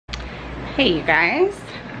Hey you guys,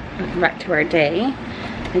 welcome back to our day.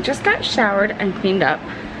 I just got showered and cleaned up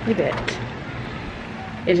a bit.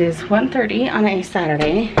 It is 1:30 on a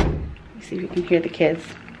Saturday. Let's see if you can hear the kids.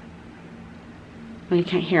 Well, you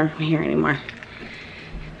can't hear them from here anymore.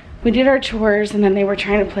 We did our chores and then they were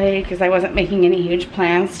trying to play because I wasn't making any huge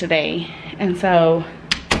plans today. And so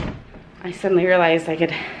I suddenly realized I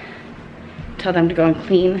could tell them to go and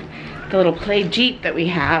clean the little play Jeep that we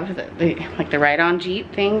have, like the ride-on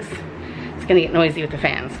Jeep things. It's gonna get noisy with the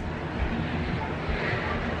fans.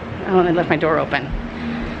 Oh, and I left my door open.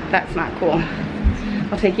 That's not cool.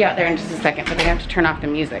 I'll take you out there in just a second, but they have to turn off the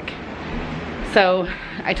music. So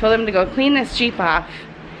I told them to go clean this Jeep off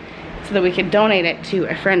so that we could donate it to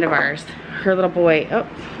a friend of ours. Her little boy, oh,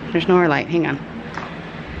 there's no more light, hang on.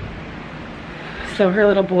 So her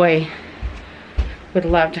little boy would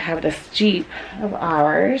love to have this Jeep of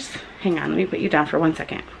ours. Hang on, let me put you down for 1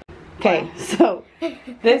 second. Okay, so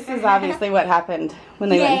this is obviously what happened when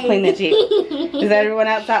they went and cleaned the Jeep. Is everyone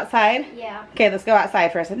else outside? Yeah. Okay, let's go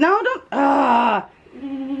outside for a second. No, don't.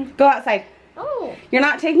 Go outside. Oh. You're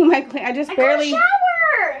not taking my clean. I just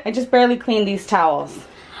barely cleaned these towels.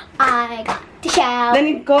 I got to shower. Then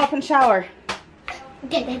you go up and shower.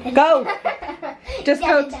 Go. Just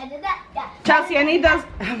go. Chelsea, I need those.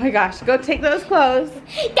 Oh my gosh, go take those clothes.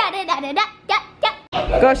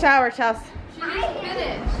 Go shower, Chelsea.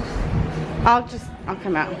 I'll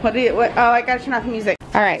come out. Oh, I gotta turn off the music.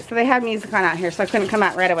 All right, so they have music on out here, so I couldn't come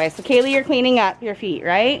out right away. So Kaylee, you're cleaning up your feet,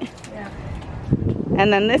 right? Yeah.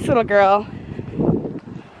 And then this little girl,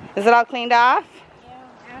 is it all cleaned off?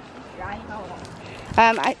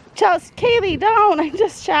 Yeah, Chelsea, Kaylee, don't, I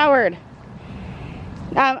just showered.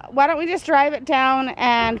 Why don't we just drive it down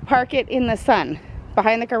and park it in the sun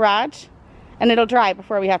behind the garage, and it'll dry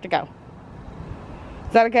before we have to go.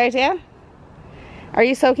 Is that a good idea? Are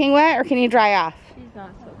you soaking wet or can you dry off? She's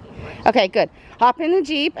not soaking wet. Okay, good. Hop in the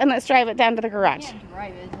Jeep and let's drive it down to the garage. I can't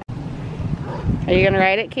drive it. Are you gonna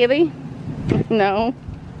ride it, Kaylee? No.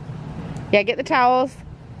 Yeah, get the towels.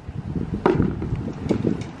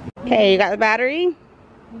 Okay, you got the battery?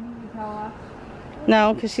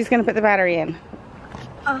 No, because she's gonna put the battery in.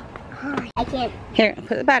 I can't. Here,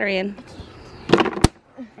 put the battery in.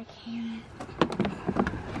 I can't.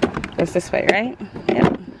 Goes this way, right?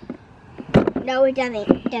 Yep. No, it doesn't.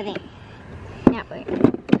 It doesn't. That way.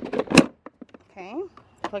 Okay,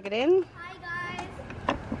 plug it in. Hi, guys.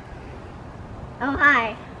 Oh,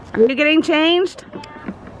 hi. Are you getting changed? Yeah.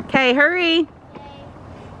 Okay, hurry. Okay.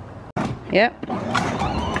 Yep.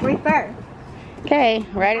 Reverse. Okay,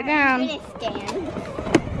 write it down. I'm gonna stand.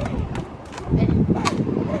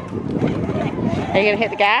 Are you gonna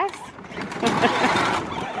hit the gas?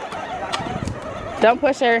 Don't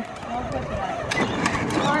push her.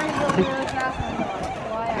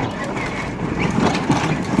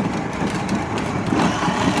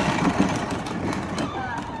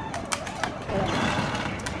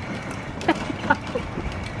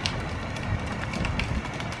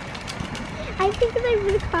 I think that I'm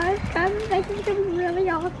really cause I think it was really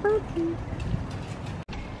awesome.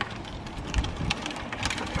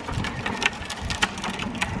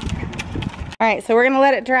 Alright, so we're going to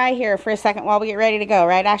let it dry here for a second while we get ready to go.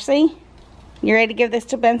 Right, Ashley? You ready to give this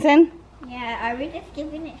to Benson? Yeah, are we just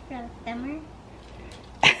giving it for the summer?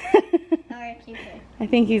 Or keep it? I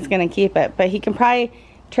think he's going to keep it, but he can probably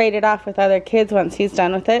trade it off with other kids once he's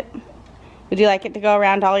done with it. Would you like it to go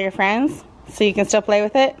around to all your friends so you can still play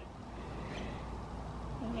with it?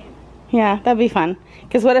 Yeah, that'd be fun.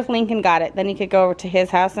 Because what if Lincoln got it? Then he could go over to his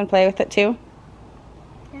house and play with it too.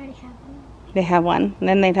 They already have one. They have one, and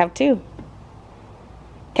then they'd have two.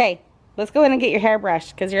 Okay, let's go in and get your hair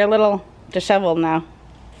brushed because you're a little disheveled now.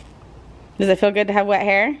 Does it feel good to have wet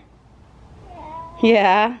hair?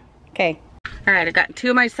 Yeah. Okay. All right, I got two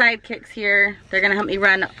of my sidekicks here. They're gonna help me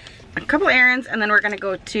run a couple errands, and then we're gonna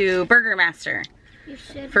go to BURGERMASTER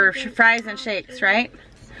for fries and shakes, right?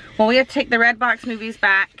 Well, we have to take the Red Box movies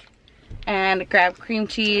back and grab cream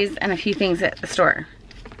cheese and a few things at the store.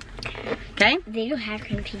 Okay? They don't have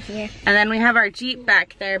cream cheese here. And then we have our Jeep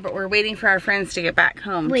back there, but we're waiting for our friends to get back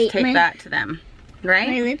home to take that to them. Right?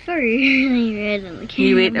 My lips are really red on the camera.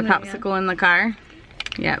 You ate a popsicle in the car?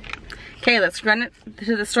 Yep. Okay, let's run it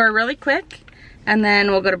to the store really quick, and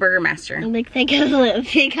then we'll go to BURGERMASTER. It looks like a little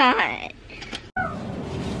pig hot.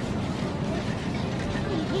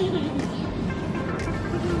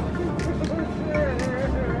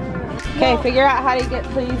 Okay, figure out how to get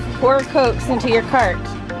these 4 Cokes into your cart.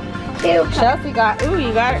 Chelsea you got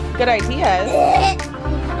good ideas.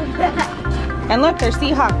 And look, they're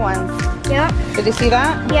Seahawk ones. Yep. Did you see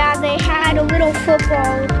that? Yeah, they had a little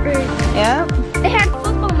football. Yep. They had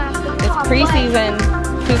football mascots. It's preseason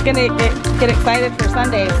Who's gonna get excited for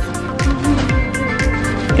Sundays?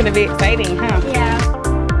 It's gonna be exciting, huh? Yeah.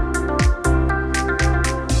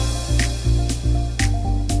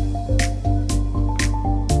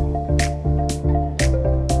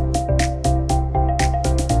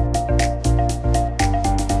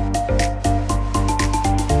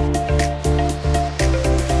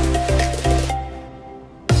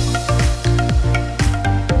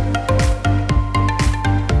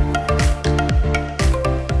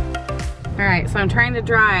 Alright, so I'm trying to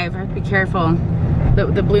drive. I have to be careful.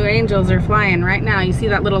 The blue angels are flying right now. You see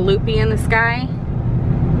that little loopy in the sky?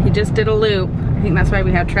 He just did a loop. I think that's why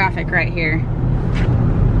we have traffic right here.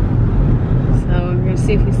 So we're gonna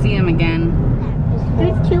see if we see him again.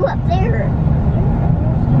 There's two up there.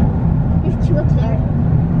 There's two up there.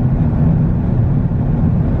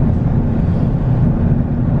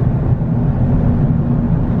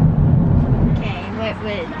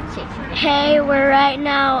 Hey, we're right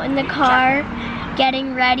now in the car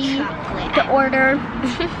getting ready to order.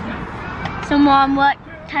 So Mom, what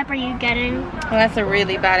type are you getting? Well, that's a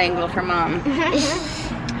really bad angle for Mom.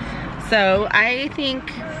 So I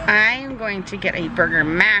think I'm going to get a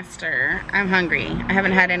BURGERMASTER. I'm hungry. I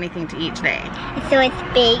haven't had anything to eat today. So it's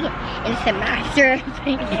big and it's a master.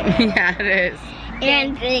 Yeah, it is.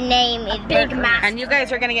 And the name is Big Master. And you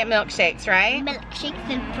guys are gonna get milkshakes, right? Milkshakes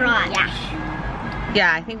and fries. Yeah.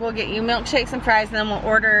 Yeah, I think we'll get you milkshakes and fries, and then we'll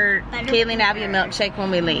order Kaylee and Abby a milkshake when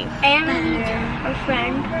we leave. And a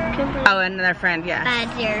friend. Oh, another friend, yeah.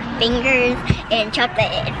 Their fingers and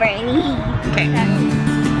chocolate for me. Okay.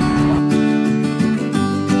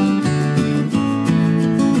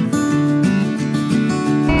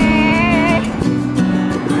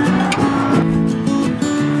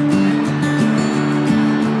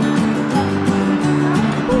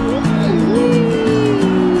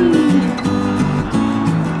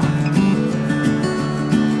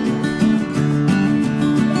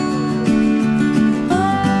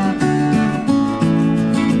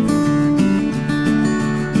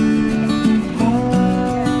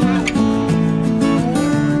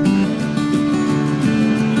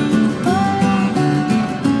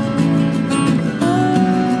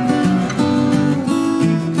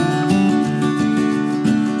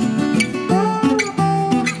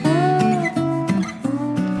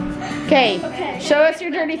 Okay, show us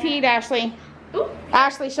your dirty feet, Ashley. Ooh.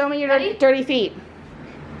 Ashley, show me your dirty feet.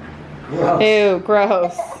 Gross. Ew,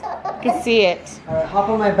 gross. You can see it. Alright, hop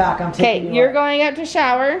on my back. I'm taking Okay, you're going up to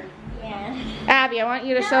shower. Yeah. Abby, I want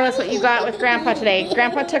you to show us what you got with Grandpa today.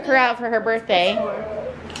 Grandpa took her out for her birthday.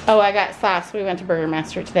 Oh, I got sauce. We went to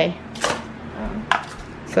BURGERMASTER today.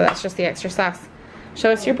 So that's just the extra sauce. Show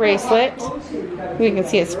us your bracelet. We can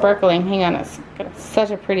see it sparkling. Hang on, it's got such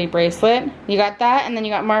a pretty bracelet. You got that, and then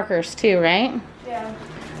you got markers too, right? Yeah.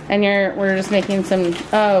 And we're just making some,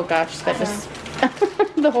 oh gosh, that just,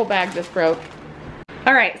 the whole bag just broke.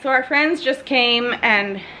 All right, so our friends just came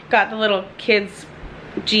and got the little kids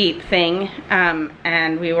Jeep thing,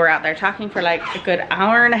 and we were out there talking for like a good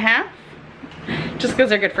hour and a half, just because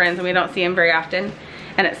they're good friends and we don't see them very often.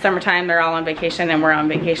 And it's summertime, they're all on vacation and we're on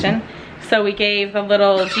vacation. So we gave the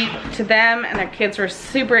little Jeep to them and their kids were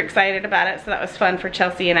super excited about it. So that was fun for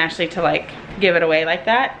Chelsea and Ashley to like give it away like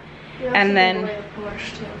that. And then,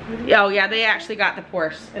 oh yeah, they actually got the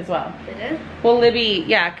Porsche as well. They did? Well, Libby,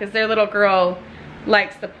 yeah, because their little girl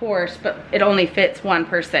likes the Porsche, but it only fits one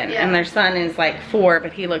person. Yeah. And their son is like 4,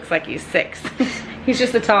 but he looks like he's 6. He's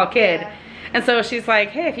just a tall kid. Yeah. And so she's like,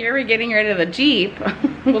 hey, if you're ever getting rid of the Jeep,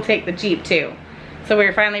 we'll take the Jeep too. So we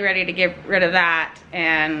were finally ready to get rid of that,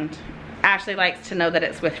 and Ashley likes to know that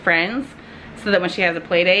it's with friends so that when she has a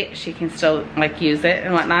play date, she can still like use it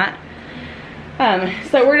and whatnot.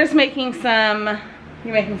 So we're just making some,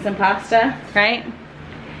 you're making some pasta, right?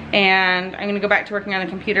 And I'm gonna go back to working on the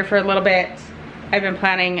computer for a little bit. I've been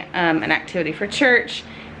planning an activity for church,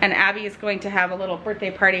 and Abby is going to have a little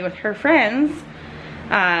birthday party with her friends,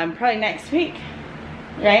 probably next week,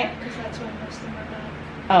 right? Because that's when most of them are going.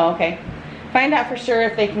 Oh, okay. Find out for sure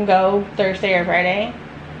if they can go Thursday or Friday.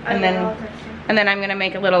 And then I'm gonna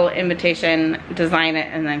make a little invitation, design it,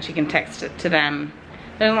 and then she can text it to them.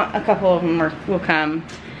 There's a couple of them will come.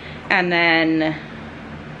 And then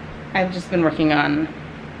I've just been working on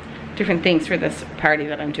different things for this party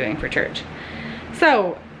that I'm doing for church.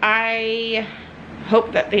 So I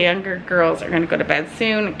hope that the younger girls are gonna go to bed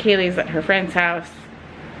soon. Kaylee's at her friend's house,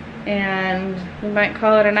 and we might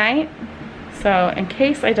call it a night. So in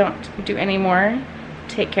case I don't do any more,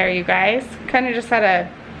 take care of you guys. Kind of just had a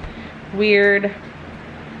weird,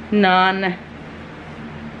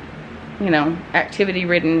 activity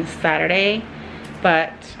ridden Saturday,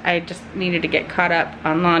 but I just needed to get caught up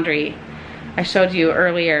on laundry. I showed you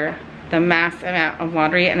earlier the mass amount of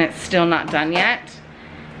laundry, and it's still not done yet.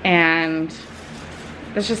 And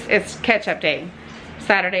it's catch up day.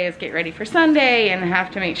 Saturday is get ready for Sunday and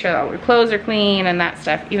have to make sure that all your clothes are clean and that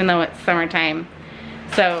stuff, even though it's summertime.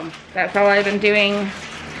 So that's all I've been doing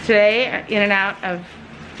today, in and out of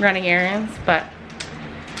running errands, but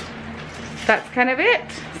that's kind of it.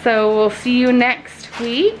 So we'll see you next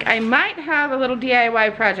week. I might have a little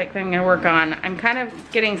DIY project that I'm gonna work on. I'm kind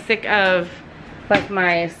of getting sick of like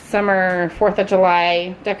my summer 4th of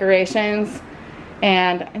July decorations,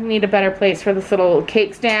 and I need a better place for this little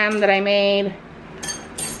cake stand that I made.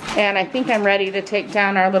 And I think I'm ready to take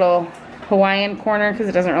down our little Hawaiian corner because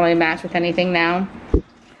it doesn't really match with anything now.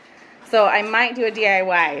 So I might do a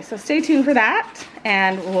DIY. So stay tuned for that,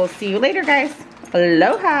 and we'll see you later, guys.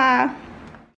 Aloha!